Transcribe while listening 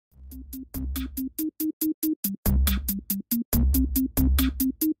Hi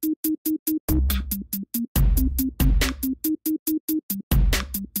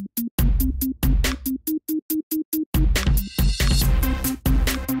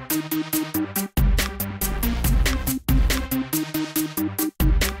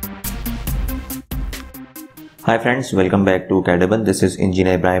friends, welcome back to CADable. This is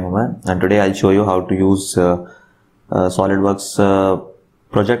Engineer Ibrahim Omer, and today I'll show you how to use Solidworks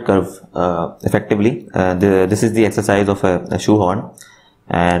project curve effectively. This is the exercise of a shoehorn,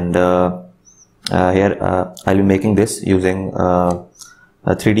 and here I'll be making this using a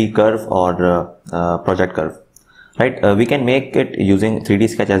 3D curve or project curve. Right? We can make it using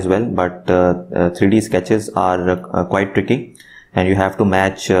 3D sketch as well, but 3D sketches are quite tricky, and you have to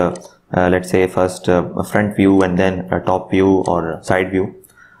match let's say first a front view and then a top view or side view.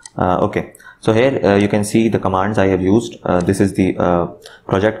 Okay, so here you can see the commands I have used. This is the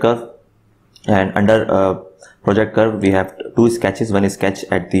project curve, and under project curve we have two sketches. One is sketch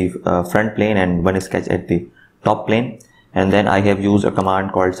at the front plane and one is sketch at the top plane, and then I have used a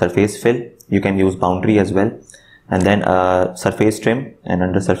command called surface fill. You can use boundary as well, and then surface trim, and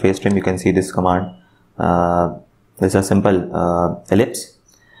under surface trim you can see this command. This is a simple ellipse.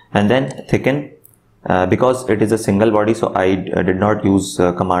 And then thicken, because it is a single body, so I did not use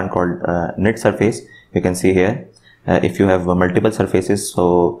a command called knit surface. You can see here, if you have multiple surfaces,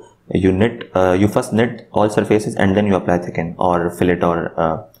 so you knit, you first knit all surfaces and then you apply thicken or fillet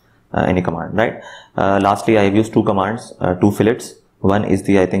or any command, right? Lastly, I have used two commands, two fillets. One is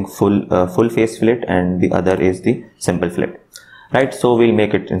the, I think, full face fillet, and the other is the simple fillet, right? So we'll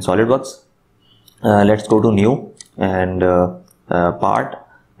make it in SolidWorks. Let's go to new and part.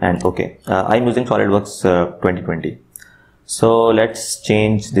 And okay, I'm using SolidWorks 2020. So let's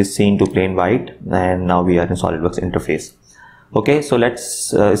change this scene to plain white, and now we are in SolidWorks interface. Okay, so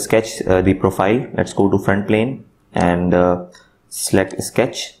let's sketch the profile. Let's go to front plane and select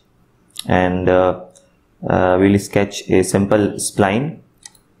sketch, and we'll sketch a simple spline.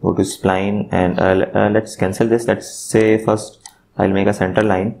 Go to spline, and let's cancel this. Let's say first I'll make a center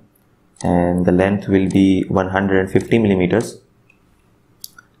line, and the length will be 150 millimeters.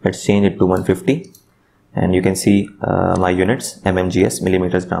 Let's change it to 150, and you can see my units mmgs,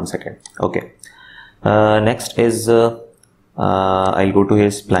 millimeters gram second. Okay, next is I'll go to here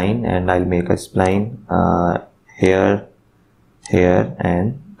spline, and I'll make a spline here,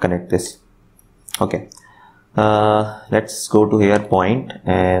 and connect this. Okay, let's go to here point,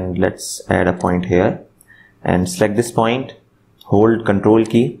 and let's add a point here, and select this point, hold control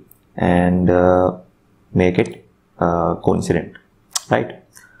key, and make it coincident, right?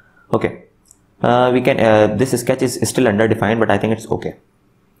 Okay, we can this sketch is still underdefined, but I think it's okay.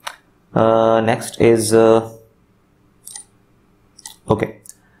 Next is okay,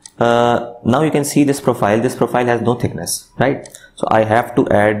 now you can see this profile. This profile has no thickness, right? So I have to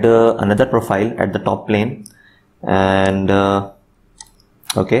add another profile at the top plane, and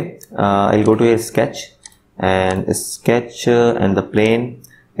okay, I'll go to a sketch, and sketch and the plane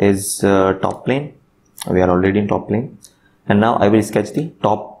is top plane. We are already in top plane, and now I will sketch the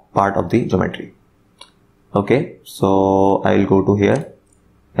top part of the geometry. Okay, so I'll go to here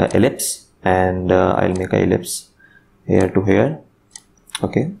ellipse, and I'll make a ellipse here to here.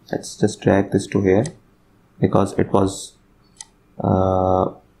 Okay, let's just drag this to here because it was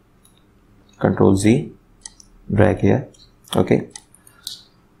Control Z, drag here. Okay,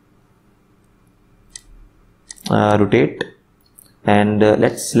 rotate, and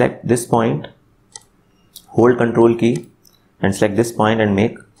let's select this point, hold control key, and select this point and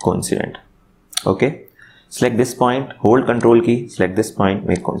make coincident. Okay, select this point, hold control key, select this point,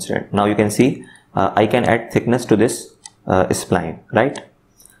 make coincident. Now you can see I can add thickness to this spline, right?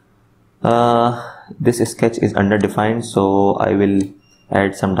 This sketch is underdefined, so I will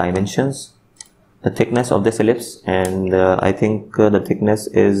add some dimensions, the thickness of this ellipse, and I think the thickness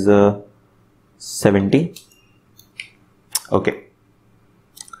is 70. Okay,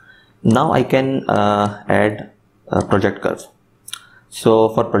 now I can add a project curve. So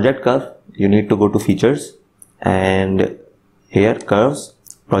for project curve, you need to go to features, and here curves,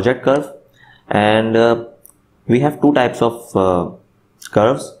 project curve, and we have two types of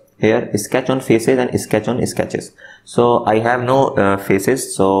curves here, sketch on faces and sketch on sketches. So I have no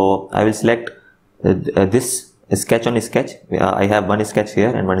faces, so I will select this sketch on sketch. I have one sketch here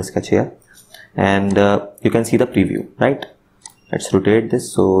and one sketch here, and you can see the preview, right? Let's rotate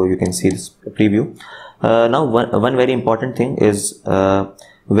this so you can see this preview. Now one very important thing is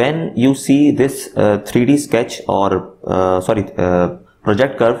when you see this 3D sketch or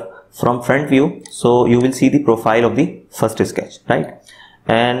project curve from front view, so you will see the profile of the first sketch, right?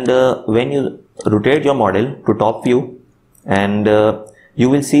 and when you rotate your model to top view, and you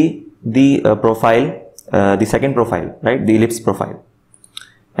will see the profile, the second profile, right, the ellipse profile,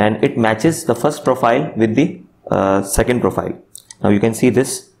 and it matches the first profile with the second profile. Now you can see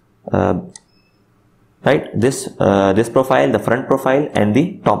this, right, this profile, the front profile and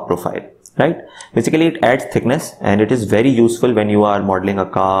the top profile, right. Basically it adds thickness, and it is very useful when you are modeling a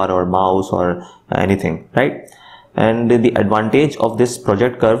car or mouse or anything, right. And the advantage of this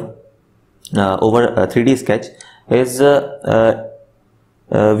project curve over a 3D sketch is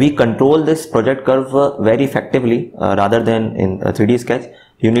we control this project curve very effectively rather than in a 3D sketch.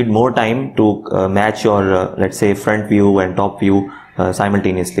 You need more time to match your let's say front view and top view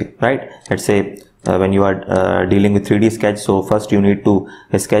simultaneously, right. Let's say when you are dealing with 3D sketch, so first you need to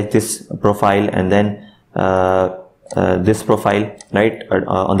sketch this profile and then this profile, right,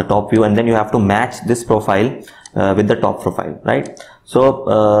 on the top view, and then you have to match this profile with the top profile, right.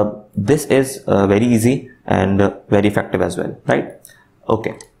 So this is very easy and very effective as well, right.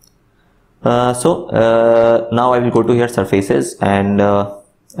 Okay, so now I will go to here surfaces, and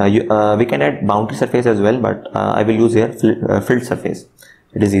we can add boundary surface as well, but I will use here filled surface.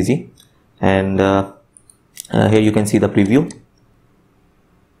 It is easy, and here you can see the preview.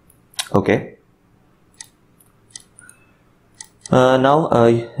 Okay, now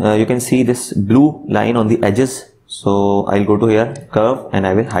you can see this blue line on the edges, so I'll go to here curve and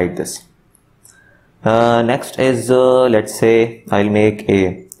I will hide this. Next is let's say I'll make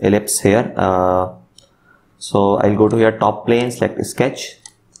a ellipse here, so I'll go to here top plane, select sketch,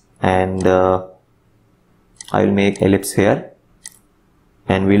 and I will make ellipse here,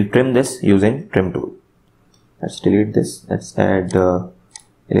 and we'll trim this using trim tool. Let's delete this, let's add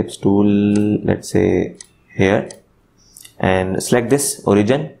ellipse tool, let's say here, and select this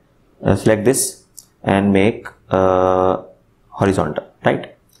origin, select this and make horizontal,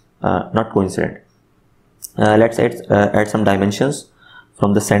 right, not coincident. Let's add some dimensions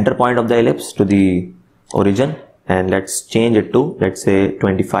from the center point of the ellipse to the origin, and let's change it to, let's say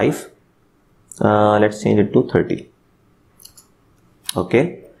 25, let's change it to 30.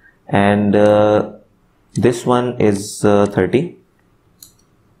 Okay, and this one is 30.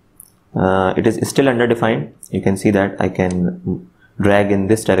 It is still underdefined. You can see that I can drag in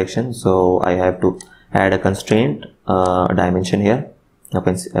this direction, so I have to add a constraint dimension here.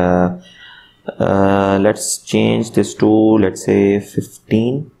 Let's change this to, let's say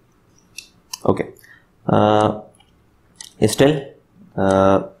 15. Okay, still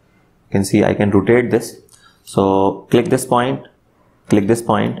you can see I can rotate this, so click this point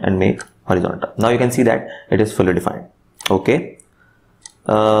and make horizontal. Now you can see that it is fully defined. Okay,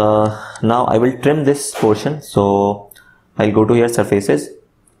 now I will trim this portion, so I'll go to here surfaces,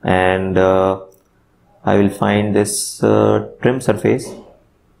 and I will find this trim surface.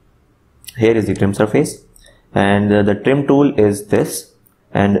 Here is the trim surface, and the trim tool is this,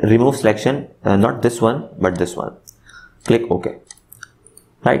 and remove selection, not this one but this one. Click OK.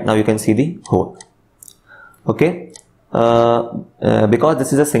 Right, now you can see the hole. Okay, because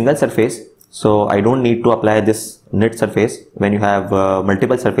this is a single surface, so I don't need to apply this knit surface. When you have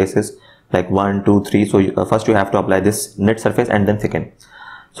multiple surfaces like 1, 2, 3, so first you have to apply this knit surface and then thicken.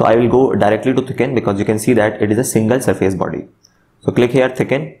 So I will go directly to thicken, because you can see that it is a single surface body. So click here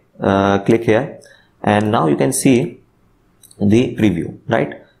thicken, click here, and now you can see the preview,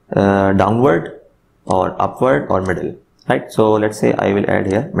 right, downward or upward or middle, right. So let's say I will add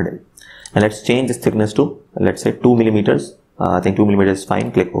here middle, and let's change this thickness to, let's say 2 millimeters. I think 2 millimeters is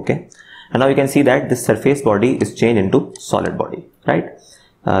fine. Click OK, and now you can see that this surface body is changed into solid body, right,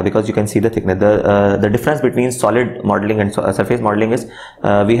 because you can see the thickness. The difference between solid modeling and surface modeling is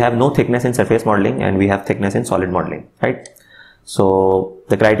we have no thickness in surface modeling and we have thickness in solid modeling, right. So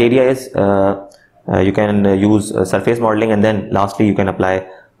the criteria is you can use surface modeling, and then lastly you can apply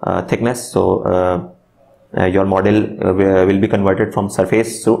thickness, so your model will be converted from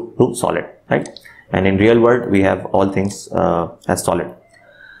surface to solid, right. And in real world we have all things as solid.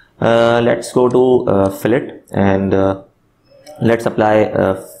 Let's go to fillet, and let's apply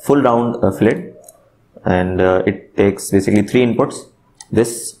a full round fillet, and it takes basically 3 inputs,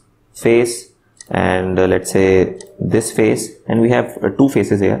 this face and let's say this face, and we have 2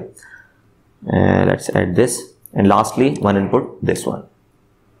 faces here. Let's add this, and lastly one input, this one,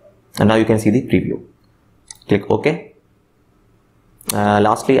 and now you can see the preview. Click OK.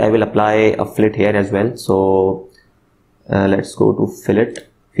 Lastly I will apply a fillet here as well, so let's go to fillet,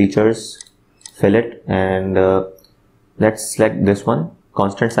 features, fillet, and let's select this one,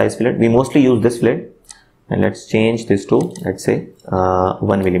 constant size fillet. We mostly use this fillet, and let's change this to, let's say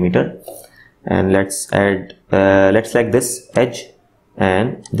 1 millimeter, and let's add let's select this edge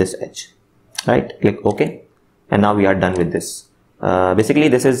and this edge, right? Click OK, and now we are done with this. Basically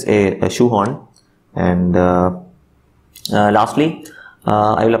this is a shoehorn, and lastly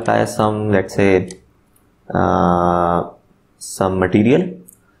I will apply some, let's say some material.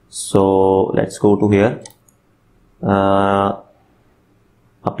 So let's go to here,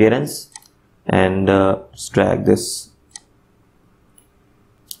 appearance, and let's drag this.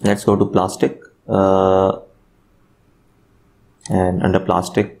 Let's go to plastic, and under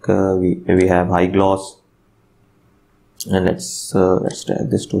plastic we have high gloss, and let's drag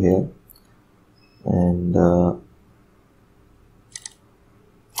this to here, and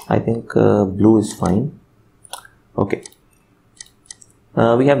I think blue is fine. Okay.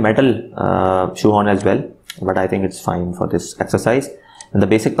 We have metal shoehorn as well, but I think it's fine for this exercise. And the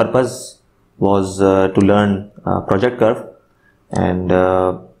basic purpose was to learn project curve, and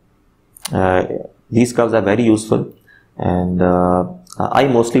these curves are very useful, and I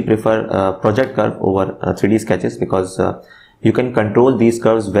mostly prefer project curve over 3D sketches, because you can control these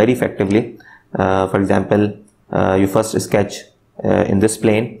curves very effectively. For example, you first sketch in this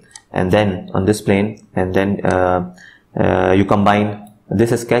plane, and then on this plane, and then you combine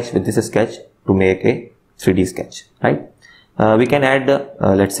this sketch with this sketch to make a 3D sketch, right? We can add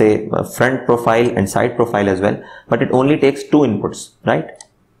let's say front profile and side profile as well, but it only takes 2 inputs, right?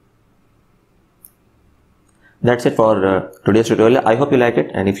 That's it for today's tutorial. I hope you like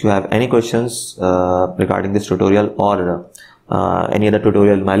it, and if you have any questions regarding this tutorial or any other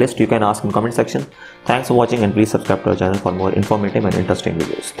tutorial in my list, you can ask in comment section. Thanks for watching, and please subscribe to our channel for more informative and interesting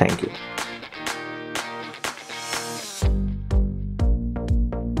videos. Thank you.